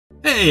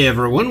Hey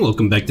everyone,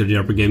 welcome back to the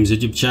RPGames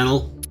YouTube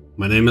channel.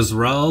 My name is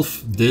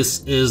Ralph.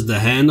 This is the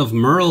Hand of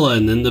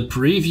Merlin. In the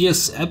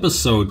previous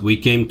episode we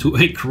came to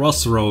a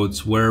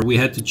crossroads where we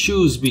had to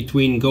choose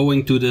between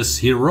going to this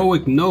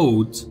heroic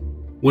node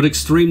with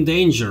extreme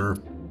danger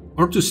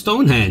or to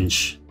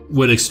Stonehenge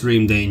with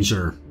extreme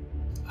danger.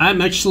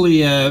 I'm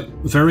actually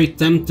very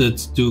tempted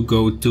to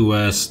go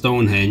to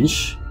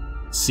Stonehenge,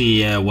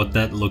 see what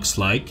that looks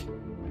like.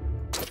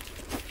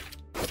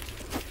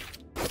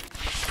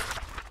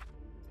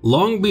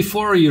 Long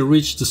before you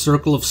reach the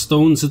Circle of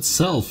Stones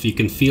itself, you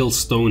can feel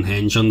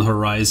Stonehenge on the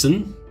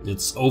horizon,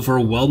 its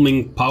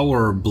overwhelming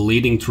power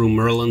bleeding through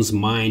Merlin's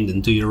mind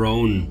into your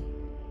own.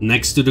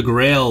 Next to the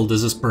Grail,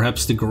 this is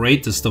perhaps the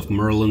greatest of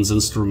Merlin's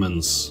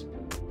instruments.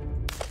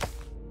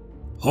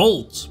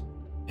 Halt!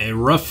 A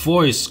rough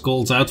voice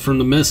calls out from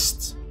the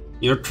mist.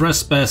 You're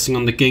trespassing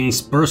on the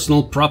king's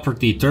personal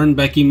property, turn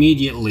back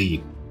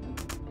immediately.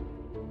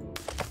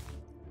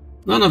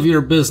 None of your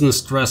business,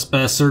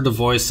 trespasser, the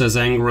voice says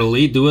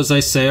angrily. Do as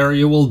I say or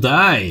you will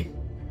die.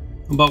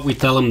 How about we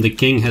tell him the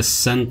king has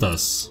sent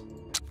us?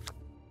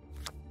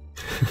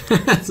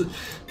 There's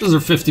a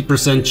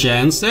 50%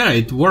 chance. Yeah,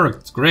 it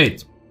worked.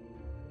 Great.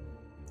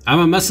 I'm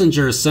a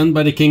messenger sent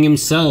by the king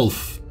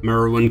himself,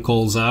 Merlin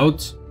calls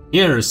out.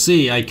 Here,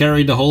 see, I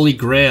carry the Holy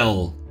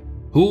Grail.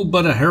 Who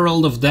but a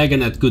herald of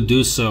Dagonet could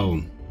do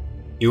so?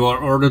 You are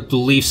ordered to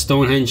leave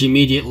Stonehenge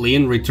immediately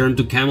and return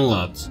to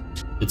Camelot.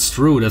 It's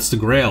true, that's the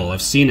Grail,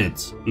 I've seen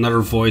it.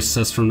 Another voice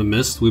says from the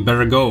mist, we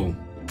better go.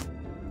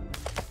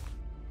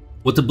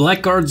 With the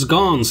black guards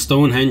gone,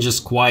 Stonehenge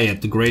is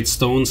quiet, the great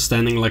stones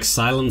standing like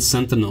silent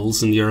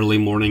sentinels in the early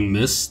morning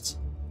mist.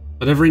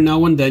 But every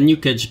now and then you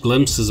catch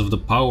glimpses of the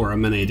power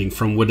emanating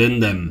from within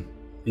them.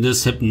 It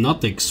is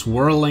hypnotic,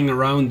 swirling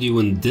around you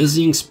in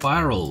dizzying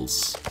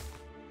spirals.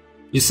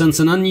 You sense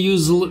an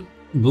unusual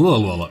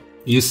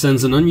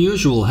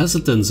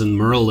hesitance in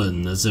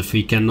Merlin, as if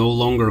he can no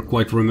longer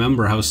quite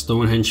remember how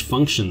Stonehenge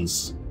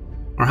functions,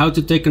 or how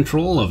to take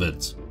control of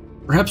it.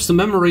 Perhaps the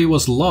memory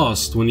was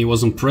lost when he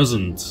was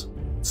imprisoned.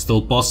 It's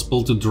still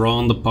possible to draw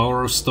on the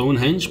power of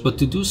Stonehenge, but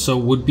to do so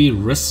would be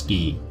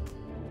risky.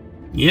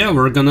 Yeah,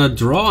 we're gonna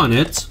draw on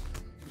it.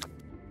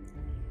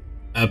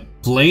 A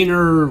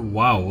planar...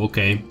 wow,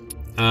 okay.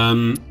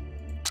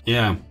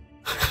 Yeah.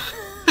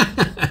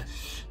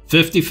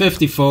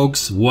 50-50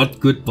 folks, what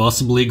could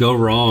possibly go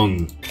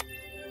wrong?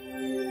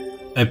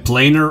 A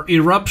planar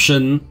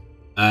eruption.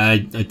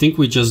 I think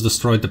we just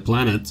destroyed the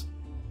planet.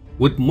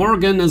 With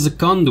Morgan as a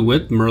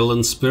conduit,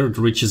 Merlin's spirit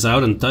reaches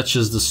out and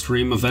touches the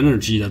stream of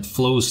energy that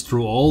flows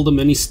through all the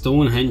many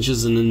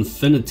Stonehenges in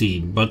infinity,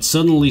 but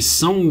suddenly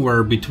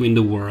somewhere between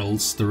the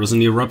worlds there is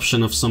an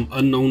eruption of some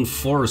unknown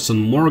force and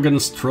Morgan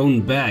is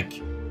thrown back,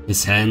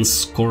 his hands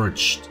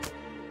scorched.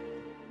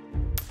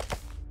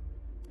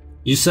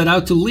 You set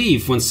out to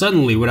leave when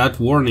suddenly, without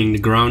warning, the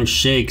ground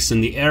shakes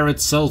and the air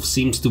itself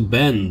seems to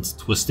bend,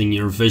 twisting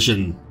your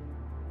vision.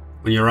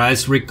 When your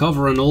eyes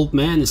recover, an old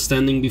man is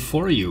standing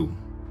before you.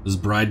 His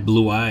bright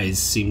blue eyes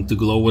seem to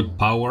glow with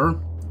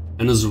power,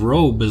 and his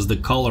robe is the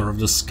color of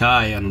the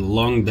sky on a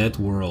long-dead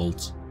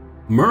world.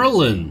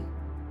 Merlin!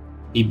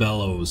 He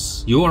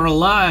bellows. You are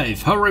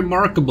alive! How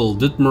remarkable!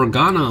 Did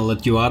Morgana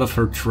let you out of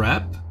her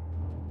trap?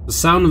 The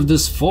sound of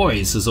this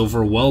voice is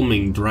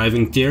overwhelming,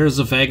 driving tears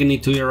of agony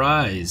to your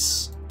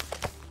eyes.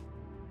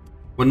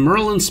 When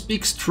Merlin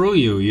speaks through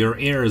you, your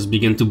ears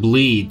begin to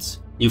bleed.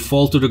 You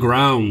fall to the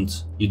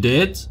ground. You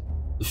did?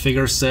 The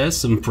figure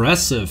says,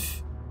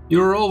 impressive.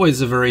 You are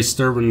always a very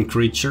stubborn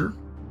creature.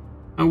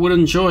 I would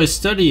enjoy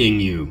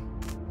studying you.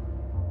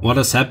 What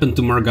has happened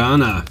to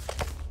Morgana?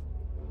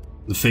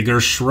 The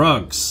figure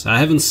shrugs. I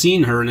haven't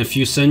seen her in a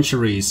few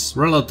centuries,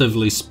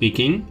 relatively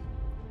speaking.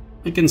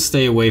 I can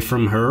stay away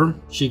from her.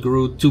 She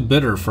grew too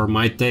bitter for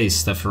my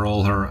taste after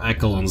all her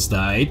accolades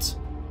died.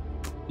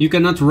 You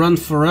cannot run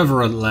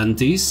forever,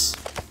 Atlantes.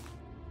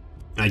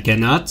 I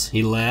cannot,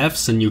 he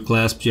laughs, and you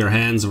clasp your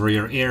hands over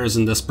your ears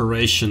in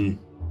desperation.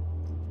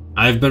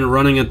 I've been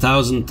running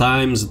 1,000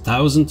 times,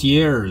 1,000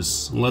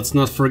 years. Let's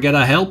not forget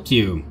I helped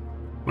you.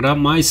 Without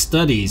my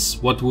studies,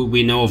 what would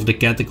we know of the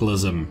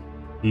Cataclysm?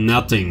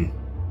 Nothing.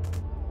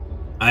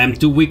 I am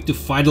too weak to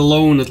fight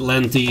alone,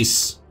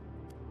 Atlantes.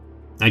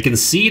 I can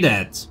see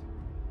that.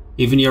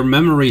 Even your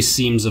memory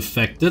seems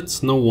affected,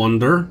 no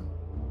wonder.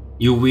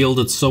 You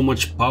wielded so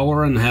much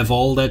power and have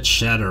all that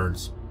shattered.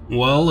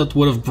 Well, it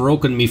would have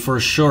broken me for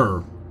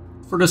sure.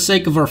 For the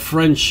sake of our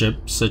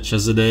friendship, such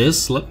as it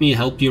is, let me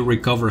help you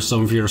recover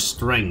some of your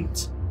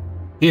strength.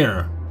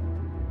 Here,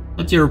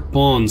 let your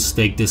pawns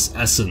take this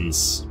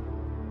essence.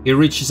 He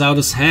reaches out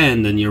his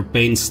hand and your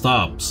pain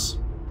stops.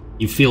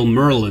 You feel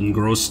Merlin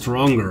grow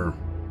stronger.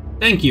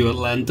 Thank you,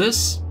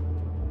 Atlantes.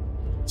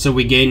 So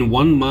we gain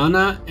 1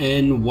 mana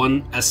and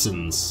 1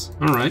 essence.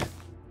 Alright.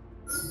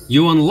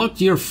 You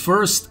unlocked your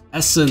first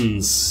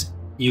essence.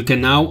 You can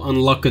now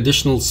unlock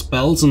additional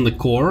spells in the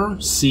core,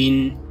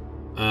 seen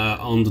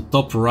on the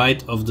top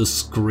right of the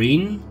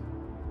screen.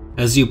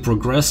 As you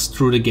progress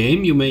through the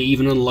game, you may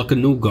even unlock a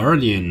new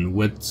guardian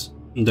with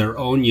their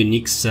own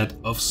unique set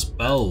of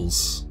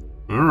spells.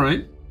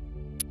 Alright.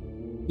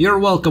 You're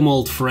welcome,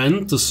 old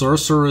friend. The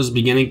sorcerer is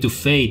beginning to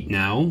fade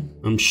now.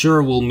 I'm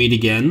sure we'll meet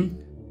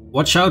again.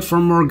 Watch out for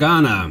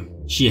Morgana.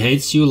 She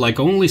hates you like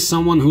only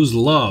someone who's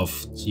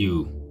loved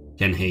you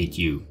can hate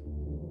you.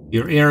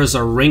 Your ears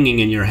are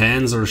ringing and your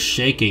hands are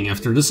shaking.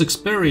 After this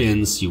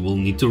experience, you will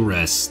need to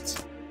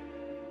rest.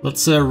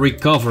 Let's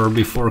recover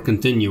before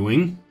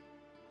continuing.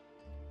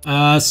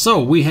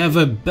 So, we have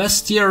a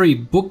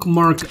bestiary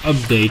bookmark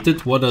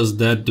updated. What does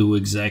that do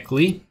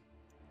exactly?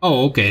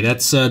 Oh, okay,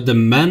 that's the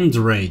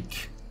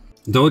mandrake.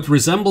 Though it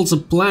resembles a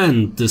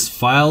plant, this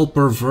vile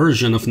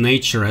perversion of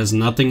nature has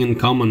nothing in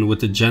common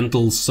with the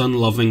gentle,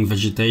 sun-loving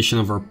vegetation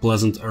of our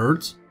pleasant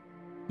earth.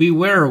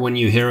 Beware when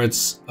you hear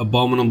its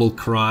abominable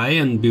cry,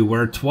 and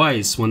beware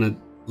twice when at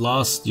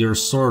last your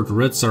sword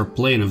rids our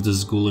plane of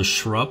this ghoulish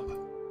shrub.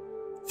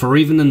 For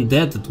even in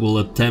death it will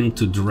attempt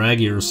to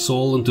drag your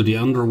soul into the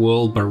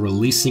underworld by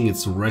releasing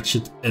its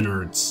wretched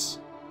innards.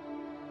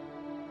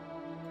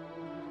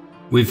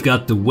 We've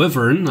got the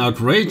Wyvern,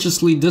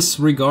 outrageously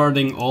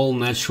disregarding all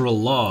natural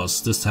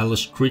laws. This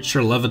hellish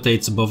creature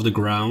levitates above the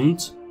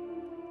ground,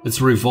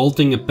 its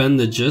revolting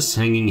appendages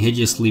hanging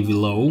hideously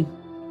below.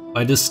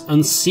 By this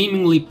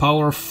unseemingly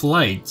power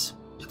flight,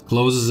 it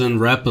closes in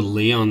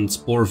rapidly on its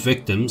poor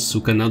victims who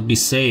cannot be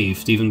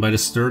saved even by the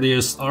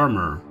sturdiest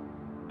armor.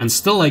 And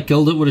still I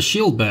killed it with a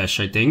shield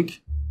bash, I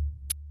think.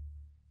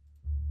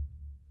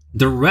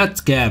 The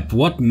Red Cap,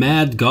 what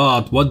mad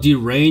god, what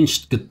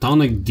deranged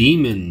chthonic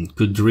demon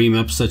could dream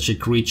up such a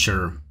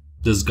creature?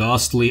 This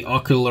ghastly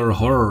ocular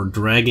horror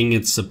dragging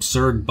its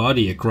absurd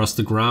body across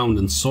the ground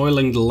and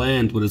soiling the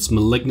land with its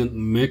malignant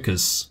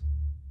mucus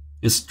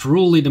is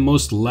truly the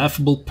most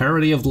laughable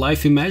parody of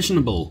life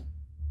imaginable.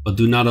 But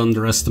do not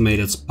underestimate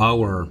its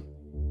power.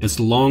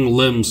 Its long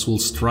limbs will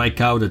strike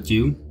out at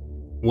you.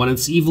 When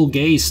its evil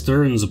gaze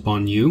turns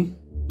upon you,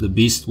 the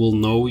beast will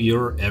know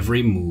your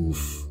every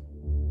move.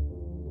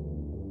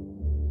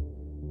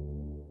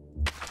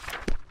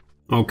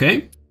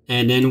 Okay,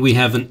 and then we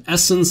have an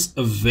essence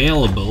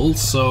available.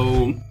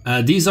 So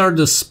these are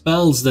the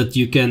spells that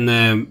you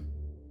can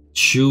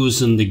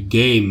choose in the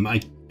game. I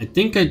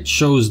think I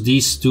chose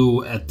these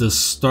two at the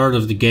start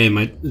of the game.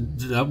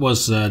 That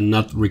was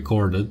not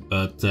recorded,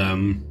 but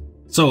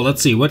so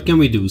let's see, what can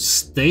we do?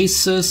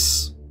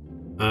 Stasis,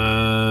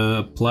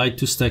 apply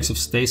 2 stacks of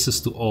stasis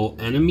to all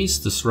enemies,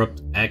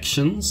 disrupt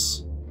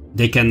actions.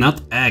 They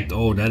cannot act,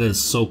 oh that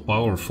is so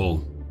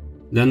powerful.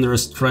 Then there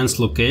is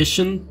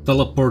translocation,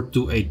 teleport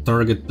to a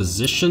target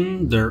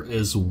position. There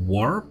is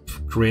warp,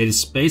 create a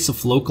space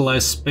of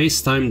localized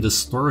space-time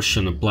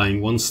distortion,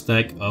 applying 1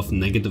 stack of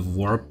negative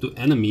warp to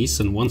enemies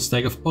and 1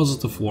 stack of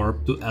positive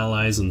warp to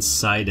allies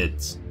inside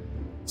it.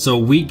 So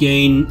we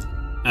gain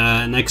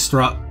an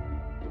extra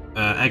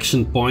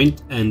action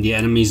point and the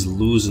enemies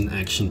lose an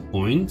action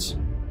point.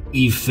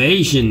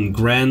 Evasion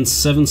grants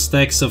 7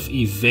 stacks of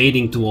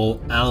evading to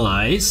all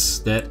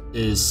allies. That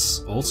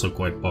is also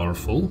quite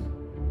powerful.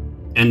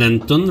 And then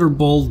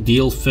Thunderbolt,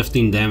 deal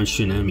 15 damage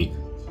to an enemy.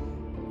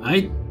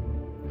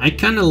 I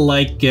kind of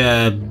like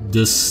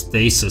this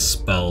Stasis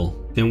spell.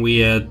 Can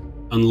we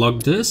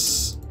unlock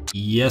this?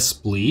 Yes,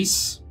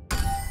 please.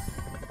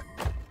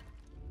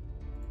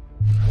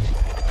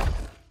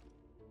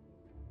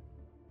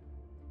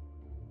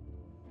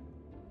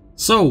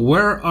 So,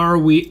 where are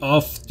we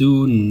off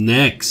to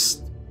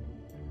next?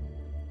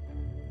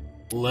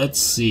 Let's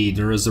see,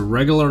 there is a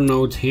regular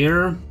node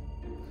here.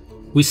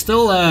 We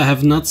still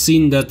have not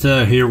seen that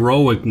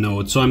heroic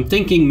node, so I'm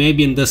thinking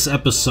maybe in this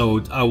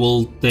episode I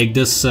will take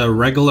this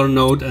regular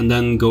node and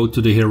then go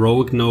to the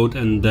heroic node,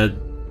 and that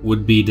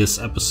would be this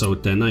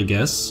episode then, I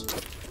guess.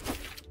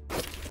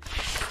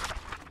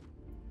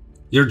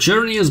 Your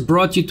journey has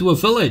brought you to a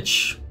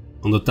village.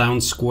 On the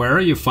town square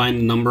you find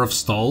a number of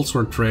stalls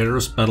where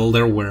traders peddle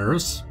their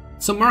wares.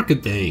 It's a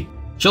market day.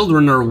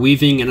 Children are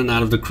weaving in and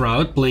out of the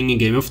crowd playing a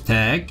game of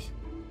tag.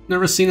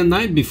 Never seen a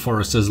knight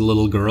before, says a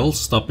little girl,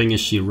 stopping as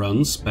she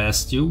runs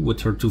past you with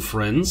her 2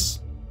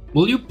 friends.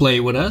 Will you play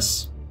with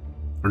us?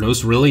 Are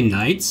those really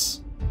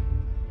knights?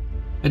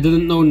 I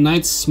didn't know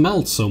knights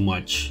smelled so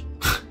much.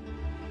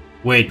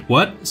 Wait,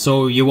 what?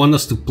 So you want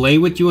us to play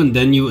with you and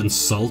then you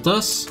insult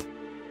us?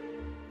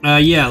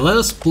 Yeah, let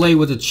us play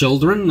with the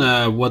children,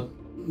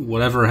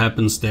 whatever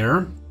happens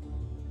there.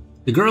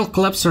 The girl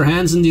claps her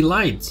hands in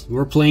delight.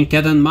 We're playing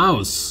cat and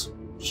mouse.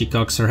 She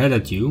cocks her head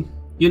at you.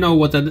 You know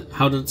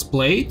how that's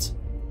played?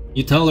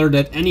 You tell her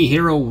that any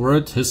hero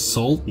worth his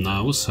salt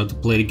knows how to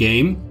play the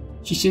game.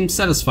 She seems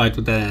satisfied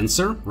with that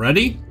answer.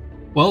 Ready?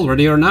 Well,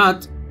 ready or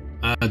not.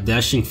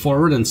 Dashing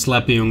forward and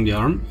slapping you on the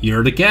arm.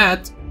 You're the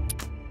cat.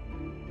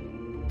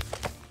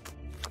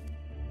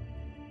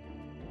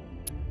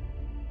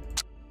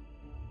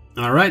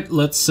 Alright,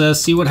 let's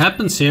see what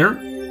happens here.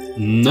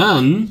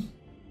 None.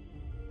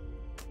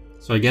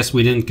 So I guess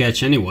we didn't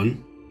catch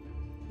anyone.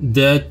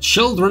 The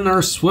children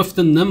are swift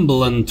and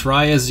nimble, and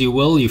try as you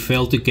will, you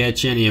fail to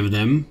catch any of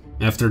them.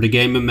 After the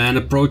game a man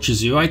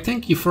approaches you. I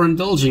thank you for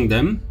indulging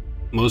them.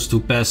 Most who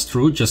pass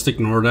through just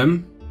ignore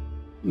them.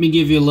 Let me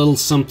give you a little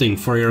something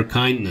for your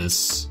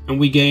kindness. And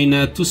we gain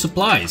 2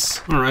 supplies.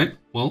 Alright,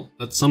 well,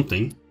 that's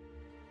something.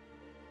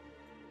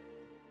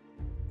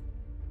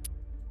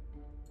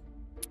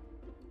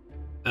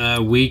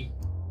 We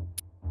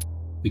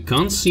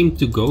can't seem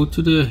to go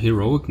to the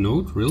heroic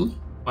node, really?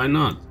 Why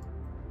not?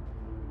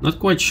 Not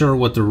quite sure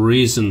what the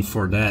reason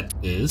for that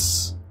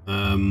is.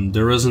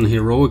 There is an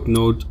heroic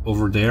node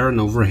over there and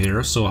over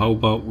here, so how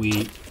about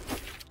we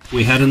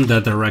head in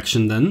that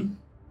direction then?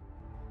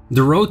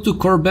 The road to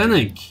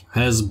Corbenic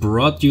has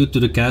brought you to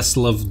the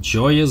Castle of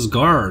Joyous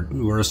Gard,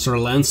 where Sir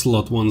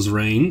Lancelot once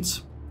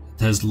reigned.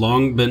 It has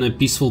long been a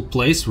peaceful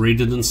place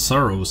wreathed in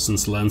sorrow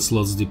since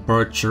Lancelot's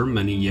departure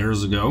many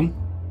years ago.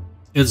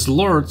 Its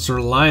lord, Sir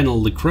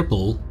Lionel the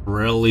Cripple,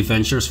 rarely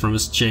ventures from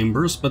his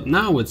chambers, but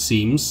now it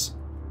seems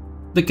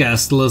the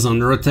castle is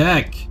under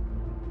attack.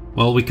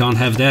 Well, we can't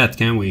have that,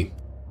 can we?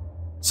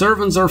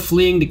 Servants are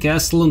fleeing the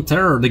castle in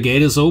terror. The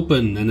gate is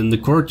open, and in the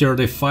courtyard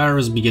a fire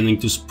is beginning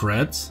to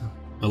spread.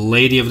 A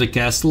lady of the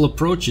castle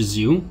approaches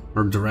you,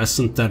 her dress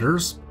in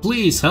tatters.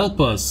 Please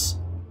help us.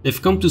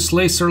 They've come to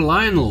slay Sir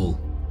Lionel.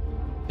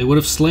 They would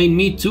have slain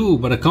me too,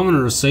 but a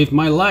commoner saved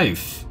my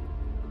life.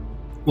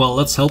 Well,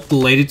 let's help the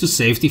lady to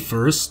safety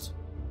first.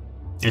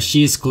 As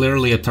she is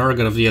clearly a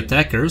target of the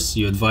attackers,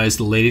 you advise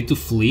the lady to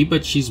flee,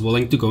 but she's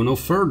willing to go no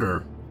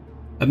further.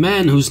 A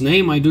man whose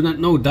name I do not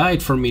know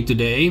died for me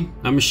today.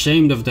 I'm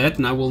ashamed of that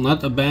and I will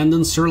not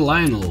abandon Sir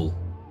Lionel.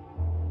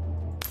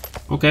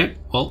 Okay,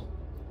 well,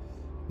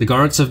 the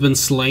guards have been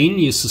slain.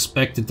 You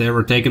suspect that they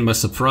were taken by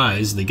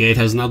surprise. The gate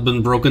has not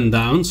been broken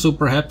down, so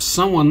perhaps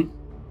someone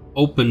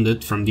opened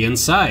it from the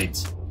inside.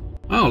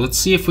 Oh, let's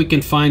see if we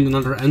can find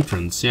another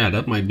entrance. Yeah,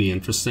 that might be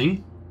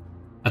interesting.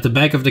 At the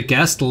back of the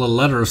castle, a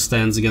ladder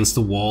stands against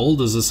the wall.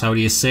 This is how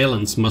the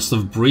assailants must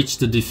have breached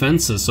the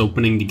defenses,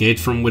 opening the gate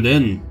from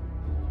within.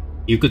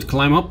 You could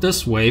climb up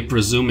this way,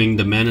 presuming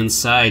the men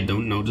inside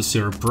don't notice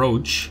your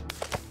approach.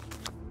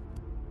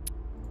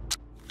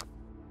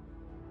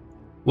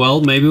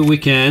 Well, maybe we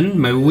can,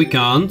 maybe we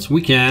can't.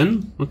 We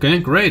can. Okay,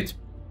 great.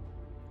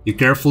 You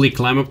carefully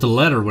climb up the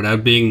ladder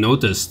without being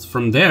noticed.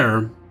 From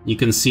there, you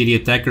can see the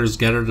attackers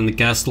gathered in the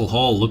castle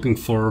hall looking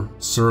for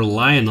Sir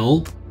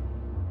Lionel.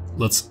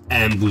 Let's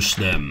ambush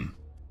them.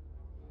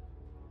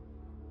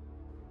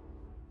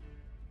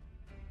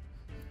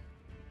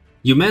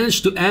 You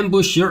manage to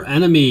ambush your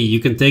enemy. You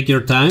can take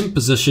your time,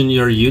 position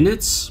your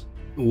units.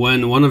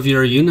 When one of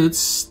your units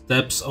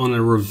steps on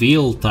a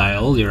reveal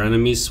tile, your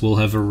enemies will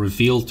have a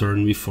reveal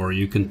turn before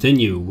you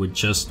continue with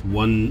just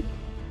one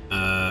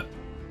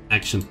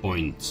action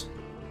point.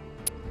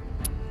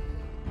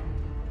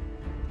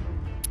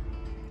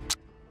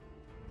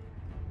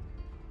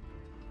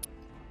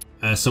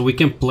 So we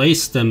can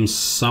place them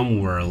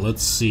somewhere.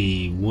 Let's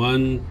see.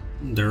 One,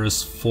 there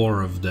is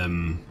 4 of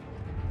them.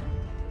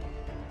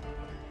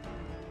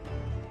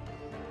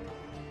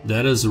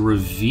 That is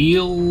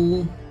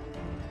reveal.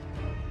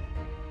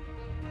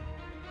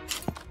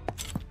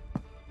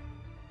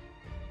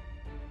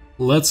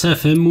 Let's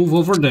have him move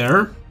over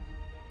there.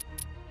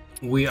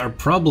 We are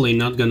probably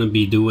not gonna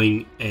be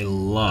doing a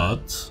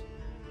lot.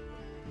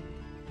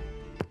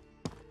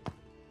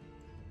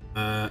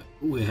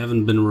 We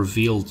haven't been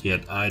revealed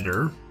yet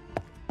either.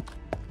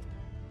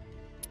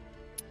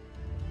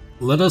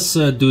 Let us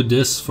do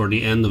this for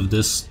the end of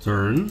this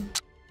turn.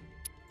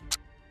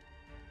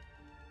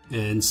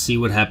 And see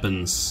what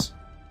happens.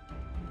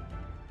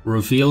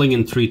 Revealing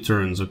in 3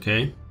 turns,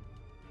 okay?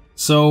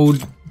 So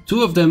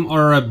 2 of them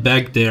are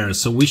back there,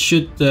 so we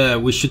should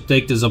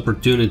take this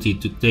opportunity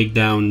to take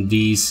down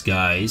these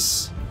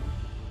guys.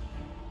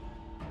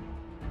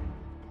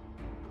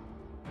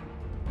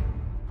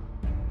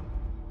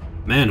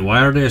 Man,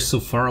 why are they so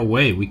far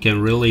away? We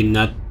can really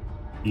not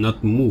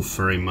move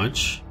very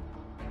much.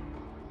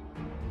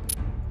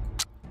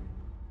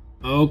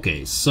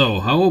 Okay, so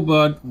how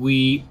about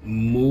we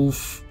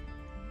move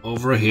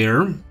over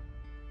here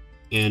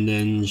and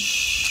then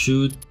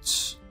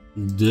shoot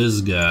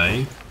this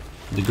guy,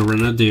 the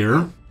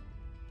grenadier.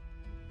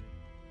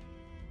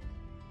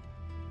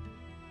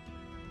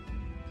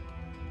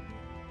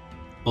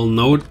 Well,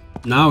 no,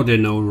 now they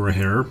know we're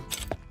here.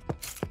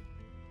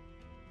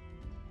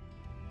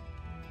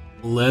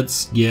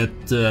 Let's get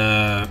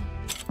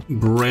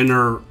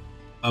Brenner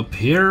up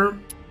here.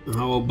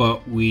 How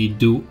about we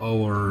do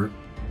our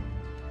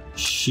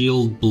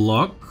shield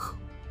block?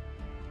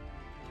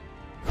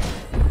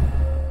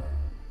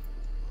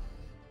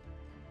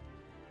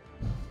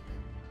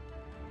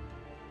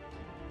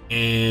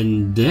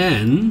 And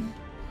then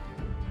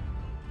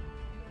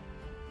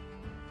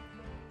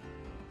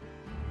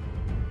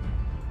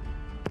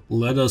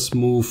let us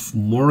move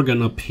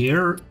Morgan up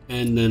here,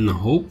 and then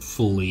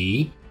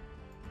hopefully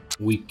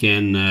we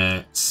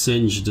can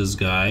singe this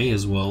guy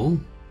as well.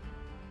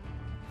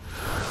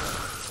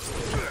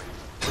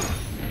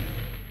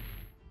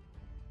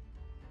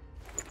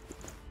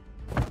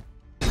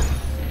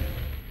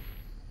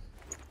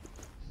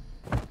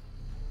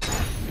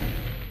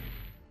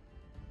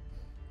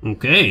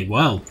 Okay,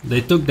 well,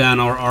 they took down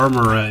our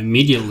armor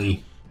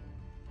immediately.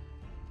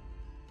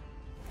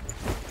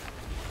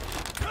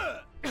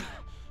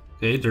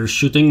 Okay, they're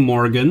shooting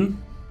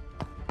Morgan.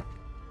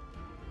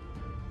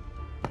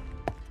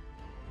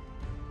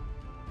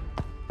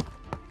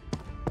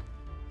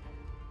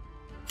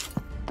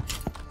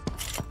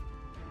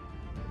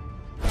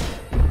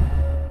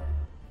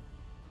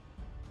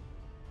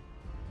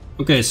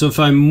 Okay, so if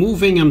I'm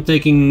moving, I'm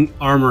taking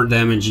armor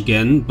damage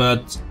again,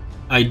 but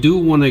I do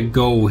want to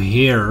go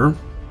here.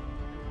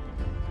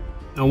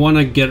 I want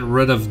to get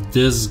rid of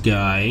this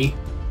guy.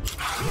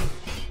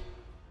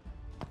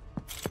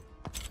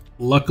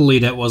 Luckily,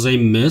 that was a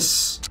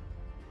miss.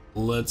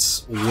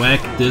 Let's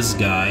whack this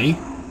guy.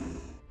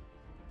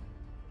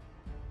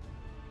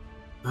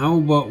 How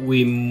about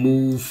we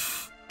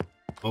move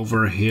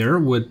over here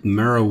with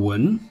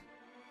Merlin?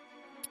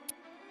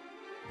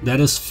 That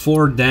is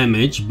 4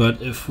 damage,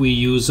 but if we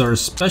use our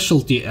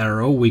specialty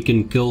arrow, we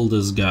can kill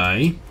this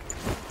guy.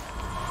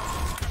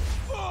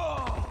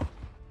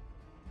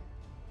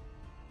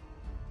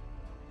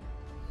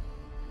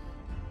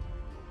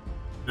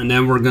 And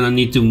then we're gonna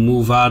need to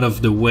move out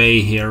of the way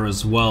here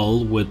as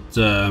well with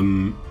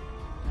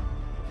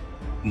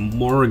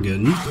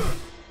Morgan.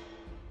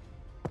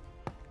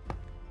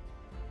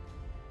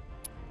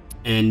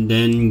 And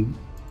then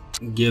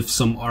give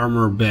some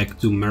armor back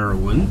to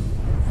Merlin.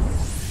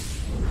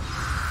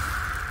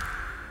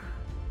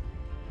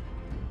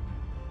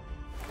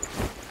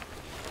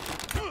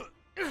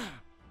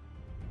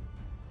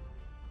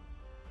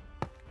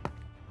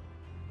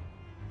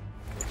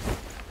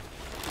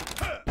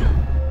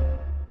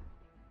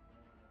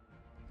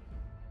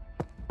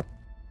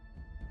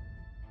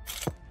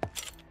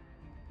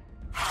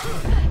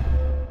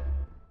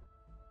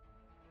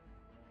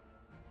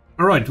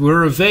 Alright,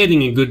 we're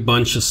evading a good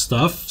bunch of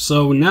stuff,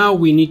 so now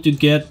we need to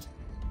get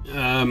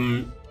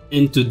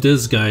into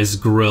this guy's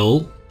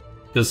grill,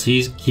 because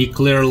he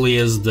clearly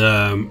is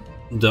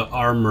the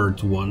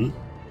armored one.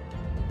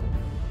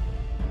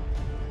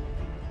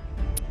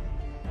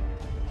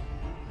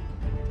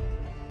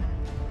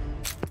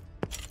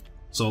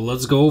 So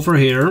let's go over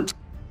here,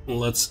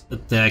 let's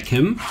attack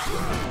him.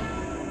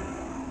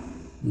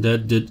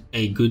 That did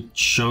a good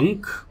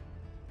chunk.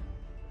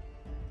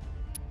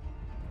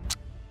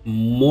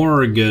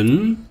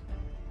 Morgan.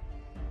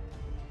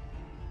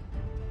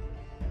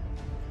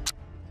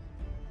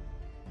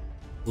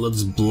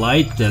 Let's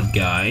blight that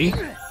guy.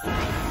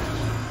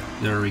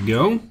 There we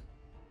go.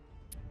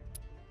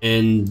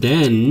 And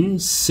then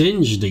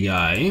singe the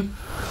guy.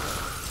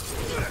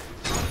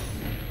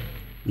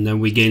 And then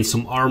we gain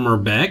some armor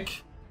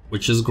back,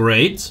 which is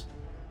great.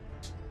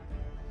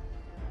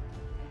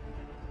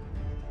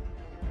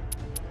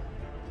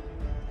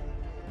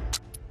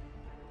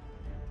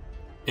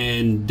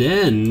 And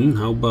then,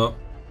 how about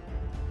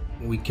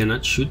we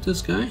cannot shoot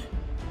this guy?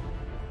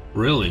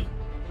 Really?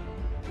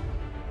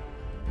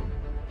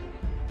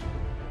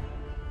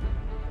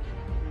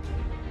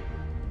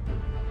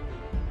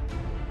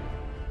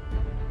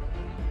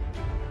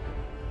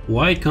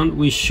 Why can't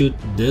we shoot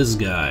this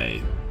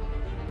guy?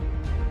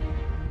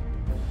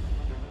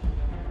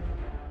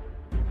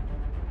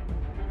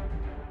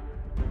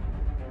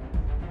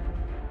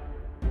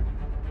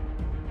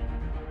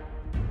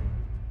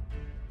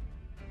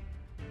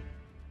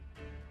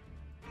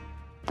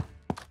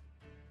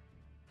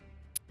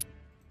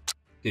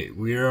 Okay,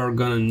 we are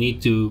gonna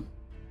need to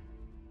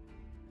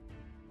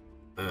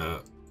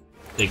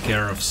take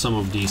care of some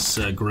of these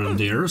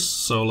grenadiers,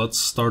 so let's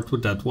start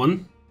with that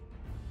one.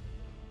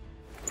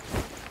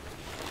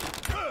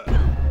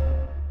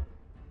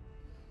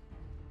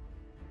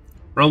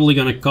 Probably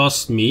gonna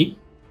cost me.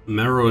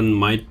 Merlin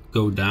might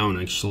go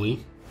down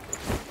actually.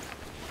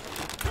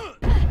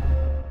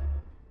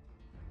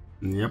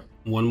 Yep,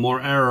 one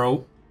more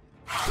arrow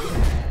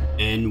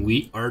and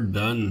we are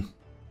done.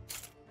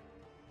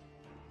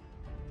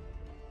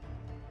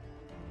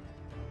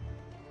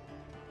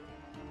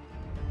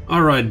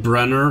 Alright,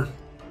 Brenner,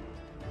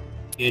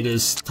 it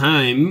is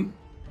time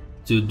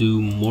to do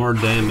more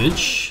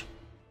damage.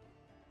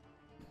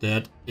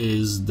 That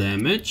is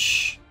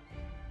damage.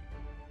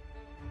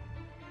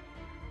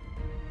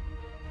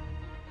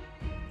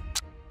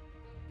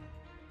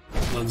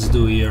 Let's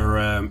do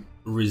your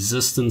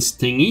resistance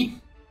thingy.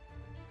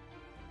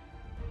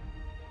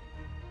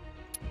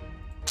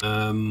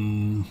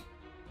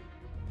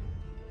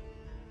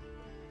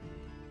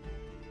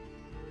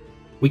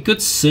 We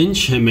could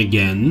cinch him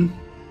again.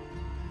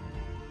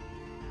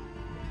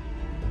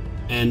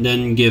 And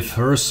then give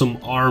her some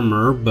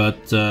armor,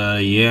 but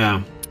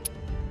yeah.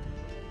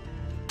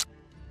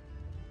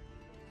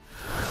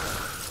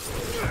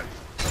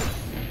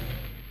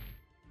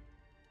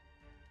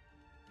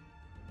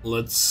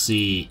 Let's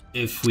see,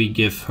 if we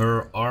give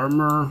her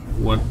armor,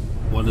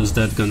 what is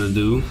that gonna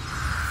do?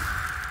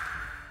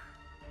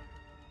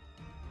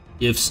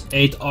 Gives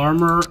 8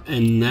 armor,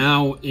 and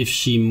now if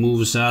she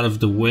moves out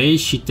of the way,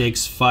 she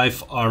takes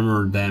 5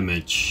 armor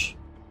damage.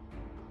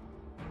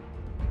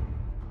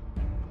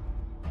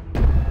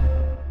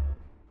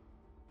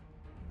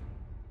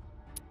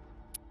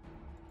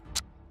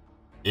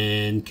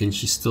 And can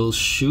she still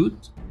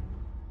shoot?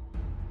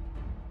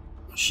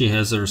 She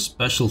has her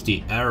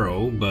specialty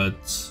arrow,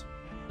 but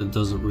it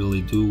doesn't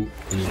really do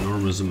an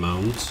enormous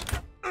amount.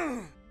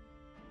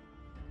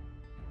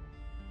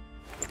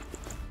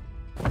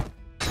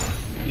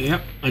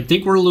 Yep, I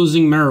think we're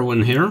losing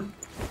Merlin here.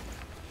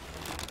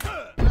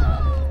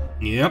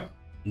 Yep,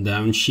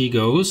 down she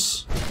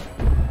goes.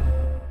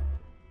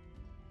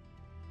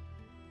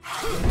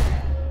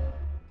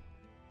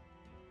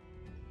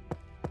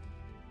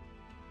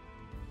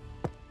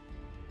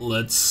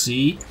 Let's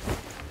see.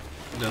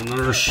 Got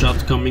another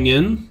shot coming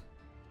in.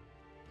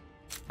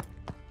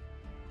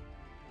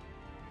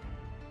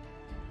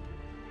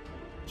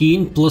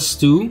 Keen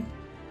 +2.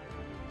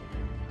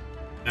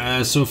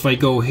 So if I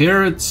go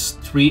here, it's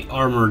 3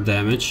 armor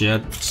damage.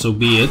 Yeah, so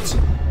be it.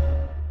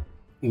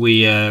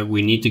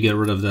 We need to get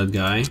rid of that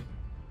guy.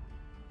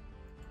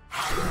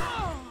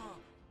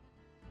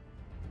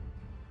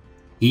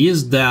 He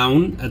is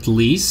down, at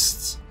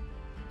least.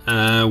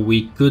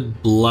 We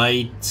could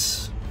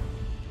blight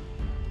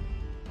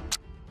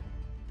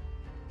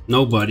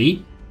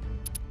nobody.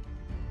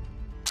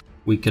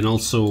 We can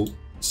also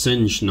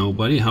singe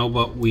nobody. How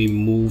about we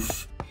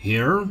move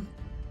here?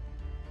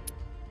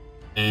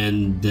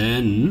 And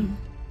then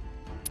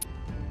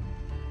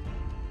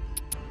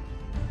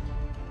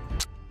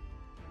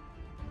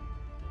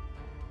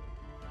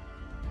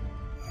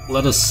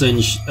let us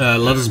singe,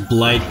 let us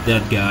blight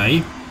that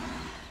guy.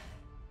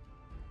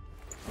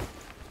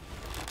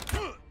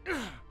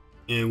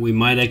 And we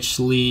might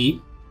actually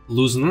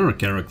lose another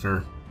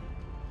character.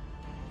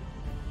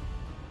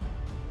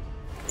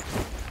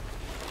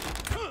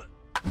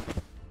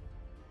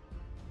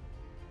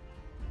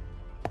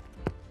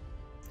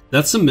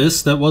 That's a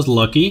miss, that was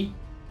lucky.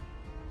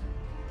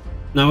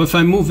 Now if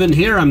I move in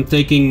here, I'm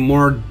taking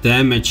more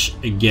damage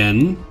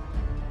again.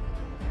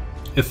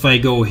 If I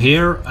go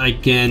here, I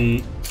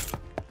can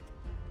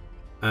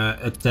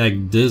attack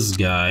this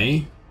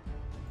guy.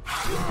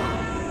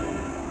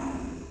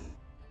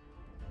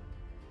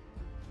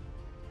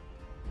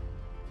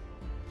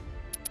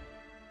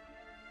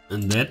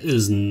 And that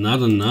is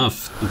not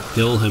enough to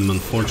kill him,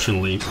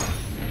 unfortunately.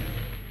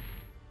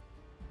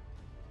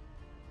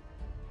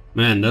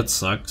 Man, that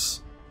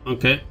sucks.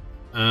 Okay,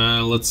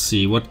 let's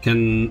see, what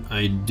can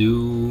I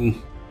do?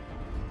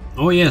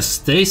 Oh yeah,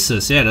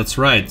 Stasis, yeah, that's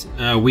right.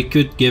 We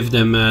could give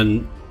them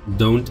an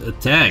don't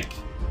attack.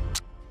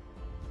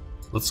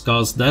 Let's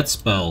cast that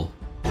spell.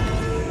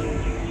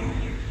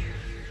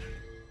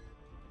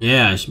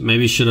 Yeah,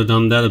 maybe should have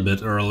done that a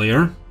bit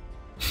earlier.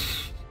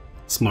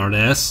 Smart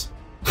ass.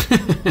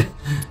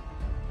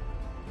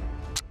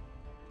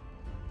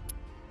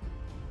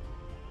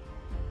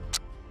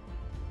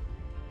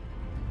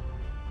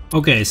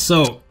 Okay,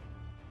 so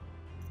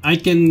I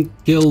can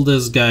kill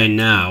this guy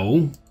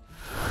now.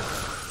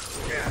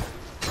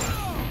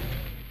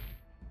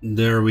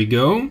 There we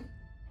go.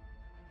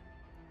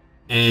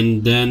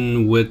 And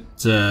then with,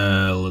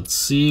 let's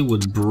see,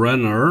 with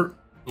Brenner,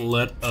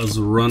 let us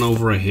run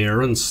over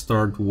here and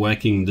start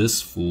whacking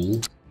this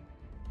fool.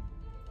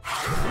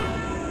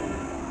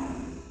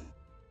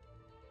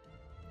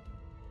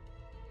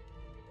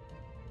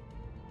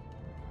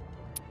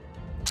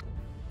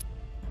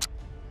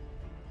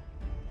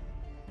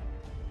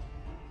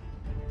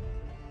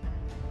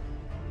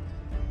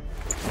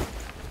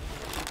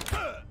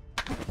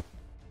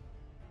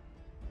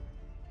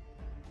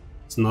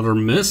 It's another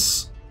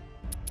miss.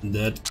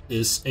 That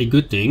is a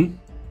good thing.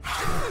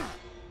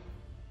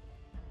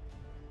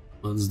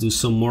 Let's do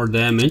some more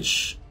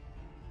damage.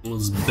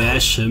 Let's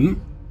bash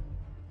him.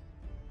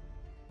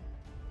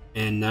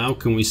 And now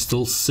can we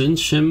still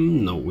cinch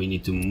him? No, we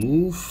need to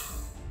move.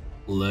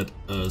 Let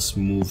us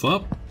move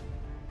up.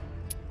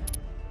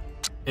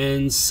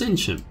 And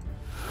cinch him.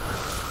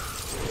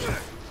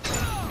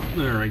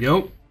 There we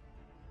go.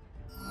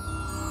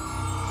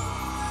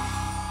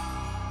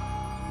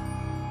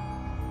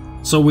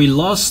 So we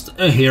lost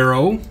a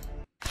hero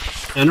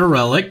and a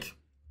relic.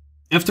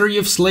 After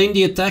you've slain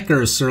the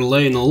attacker, Sir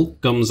Lionel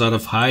comes out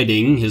of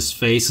hiding. His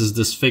face is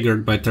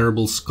disfigured by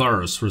terrible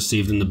scars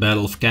received in the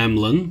Battle of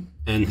Camlin,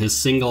 and his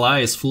single eye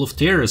is full of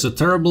tears. A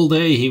terrible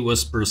day, he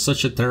whispers,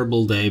 such a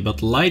terrible day,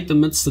 but light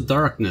amidst the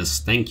darkness,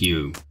 thank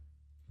you.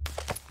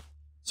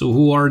 So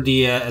who are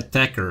the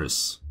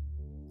attackers?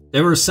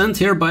 They were sent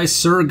here by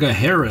Sir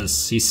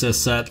Gaheris, he says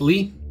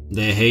sadly.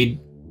 They hate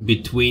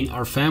between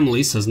our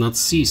families has not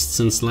ceased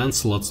since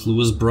Lancelot slew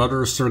his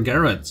brother Sir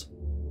Garrett.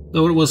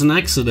 Though it was an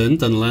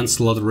accident and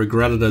Lancelot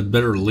regretted it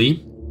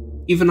bitterly,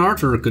 even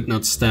Arthur could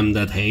not stem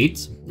that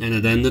hate, and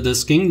it ended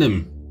his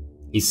kingdom.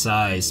 He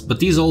sighs, but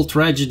these old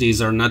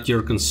tragedies are not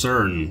your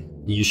concern.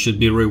 You should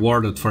be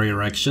rewarded for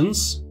your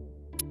actions.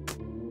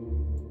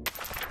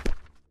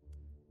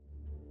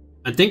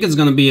 I think it's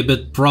gonna be a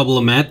bit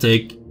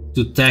problematic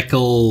to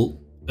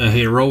tackle a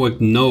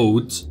heroic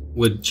node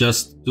with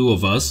just 2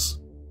 of us.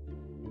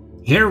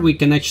 Here we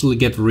can actually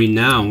get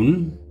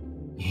renown.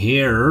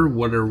 Here,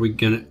 what are we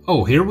gonna...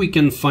 Oh, here we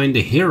can find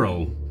a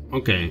hero.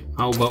 Okay,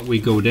 how about we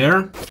go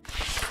there?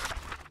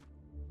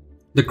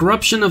 The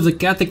corruption of the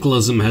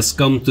cataclysm has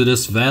come to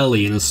this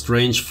valley in a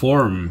strange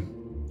form.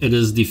 It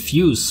is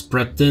diffuse,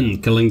 spread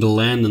thin, killing the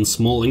land in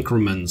small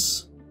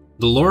increments.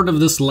 The lord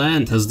of this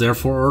land has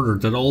therefore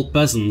ordered that all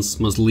peasants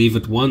must leave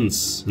at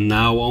once, and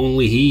now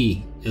only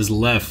he is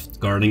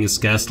left, guarding his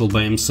castle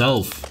by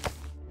himself.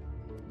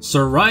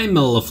 Sir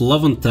Rymel of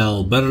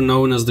Loventel, better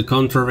known as the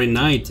Contrary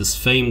Knight, is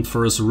famed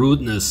for his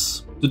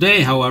rudeness.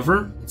 Today,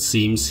 however, it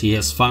seems he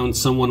has found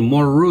someone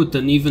more rude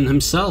than even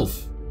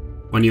himself.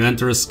 When you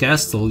enter his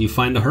castle, you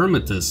find a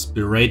hermitess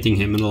berating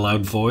him in a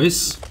loud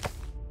voice.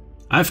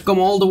 I've come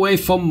all the way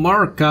from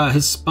Marca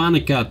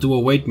Hispanica to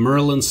await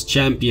Merlin's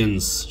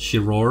champions, she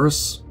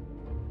roars.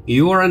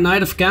 You are a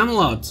knight of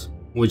Camelot,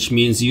 which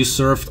means you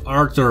served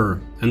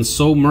Arthur, and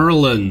so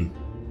Merlin.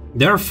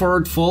 Therefore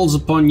it falls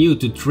upon you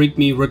to treat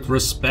me with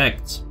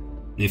respect,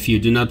 if you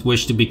do not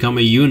wish to become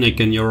a eunuch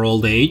in your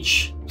old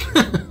age.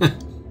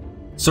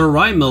 Sir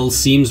Rymel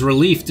seems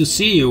relieved to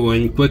see you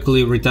and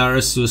quickly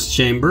retires to his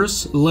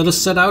chambers. Let us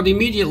set out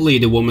immediately,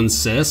 the woman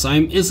says.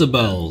 I'm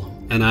Isabel,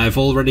 and I've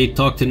already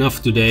talked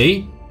enough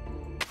today.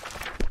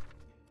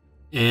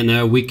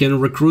 And we can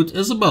recruit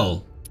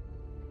Isabel.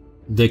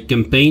 The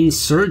campaign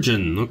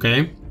surgeon,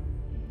 okay.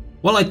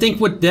 Well, I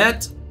think with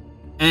that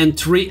and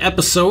 3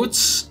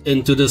 episodes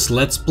into this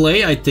Let's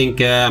Play, I think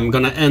I'm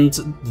gonna end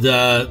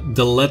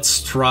the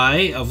Let's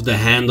Try of the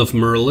Hand of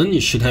Merlin.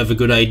 You should have a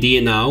good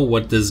idea now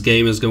what this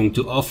game is going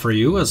to offer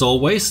you. As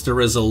always, there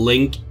is a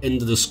link in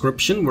the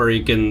description where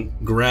you can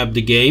grab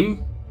the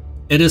game.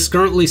 It is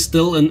currently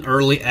still in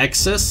early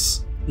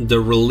access. The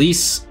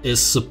release is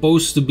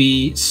supposed to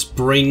be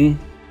spring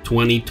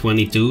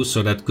 2022,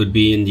 so that could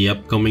be in the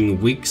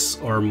upcoming weeks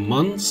or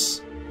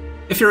months.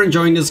 If you're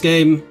enjoying this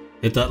game,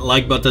 hit that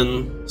like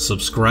button,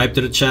 subscribe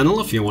to the channel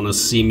if you want to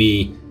see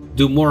me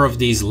do more of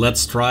these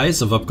Let's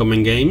Tries of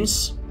upcoming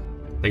games.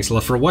 Thanks a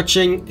lot for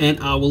watching, and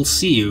I will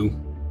see you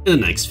in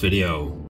the next video.